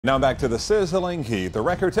Now back to the sizzling heat. The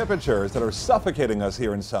record temperatures that are suffocating us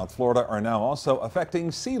here in South Florida are now also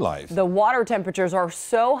affecting sea life. The water temperatures are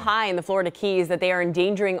so high in the Florida Keys that they are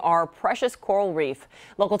endangering our precious coral reef.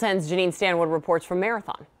 Local 10's Janine Stanwood reports from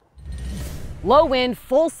Marathon. Low wind,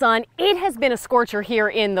 full sun. It has been a scorcher here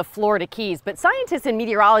in the Florida Keys, but scientists and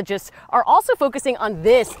meteorologists are also focusing on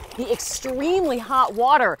this, the extremely hot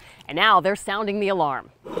water, and now they're sounding the alarm.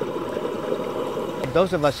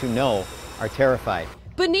 Those of us who know are terrified.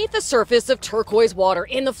 Beneath the surface of turquoise water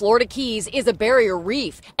in the Florida Keys is a barrier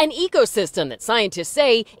reef, an ecosystem that scientists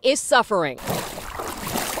say is suffering.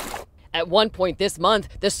 At one point this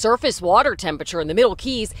month, the surface water temperature in the Middle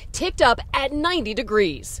Keys ticked up at 90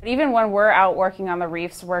 degrees. Even when we're out working on the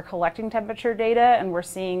reefs, we're collecting temperature data and we're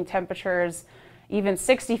seeing temperatures even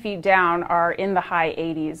 60 feet down are in the high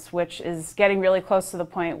 80s, which is getting really close to the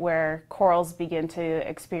point where corals begin to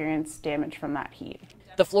experience damage from that heat.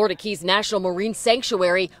 The Florida Keys National Marine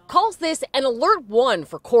Sanctuary calls this an Alert 1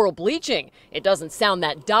 for coral bleaching. It doesn't sound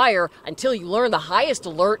that dire until you learn the highest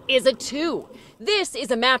alert is a 2. This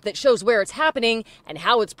is a map that shows where it's happening and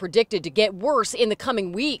how it's predicted to get worse in the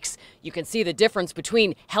coming weeks. You can see the difference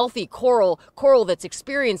between healthy coral that's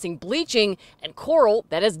experiencing bleaching, and coral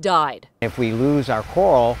that has died. If we lose our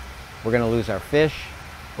coral, we're going to lose our fish.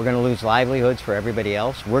 We're going to lose livelihoods for everybody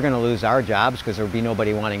else. We're going to lose our jobs because there will be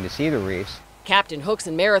nobody wanting to see the reefs. Captain Hooks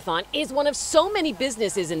and Marathon is one of so many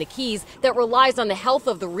businesses in the Keys that relies on the health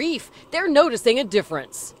of the reef. They're noticing a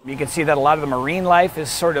difference. You can see that a lot of the marine life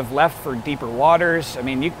is sort of left for deeper waters. I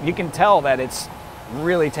mean, you can tell that it's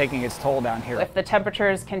really taking its toll down here. If the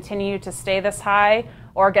temperatures continue to stay this high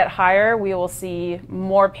or get higher, we will see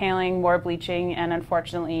more paling, more bleaching, and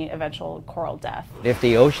unfortunately, eventual coral death. If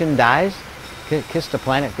the ocean dies, kiss the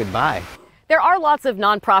planet goodbye. There are lots of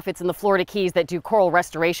nonprofits in the Florida Keys that do coral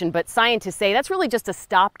restoration, but scientists say that's really just a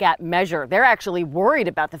stopgap measure. They're actually worried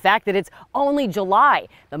about the fact that it's only July.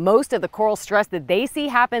 The most of the coral stress that they see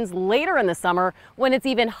happens later in the summer when it's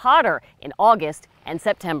even hotter in August and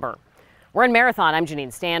September. We're in Marathon. I'm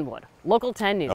Janine Stanwood, Local 10 News.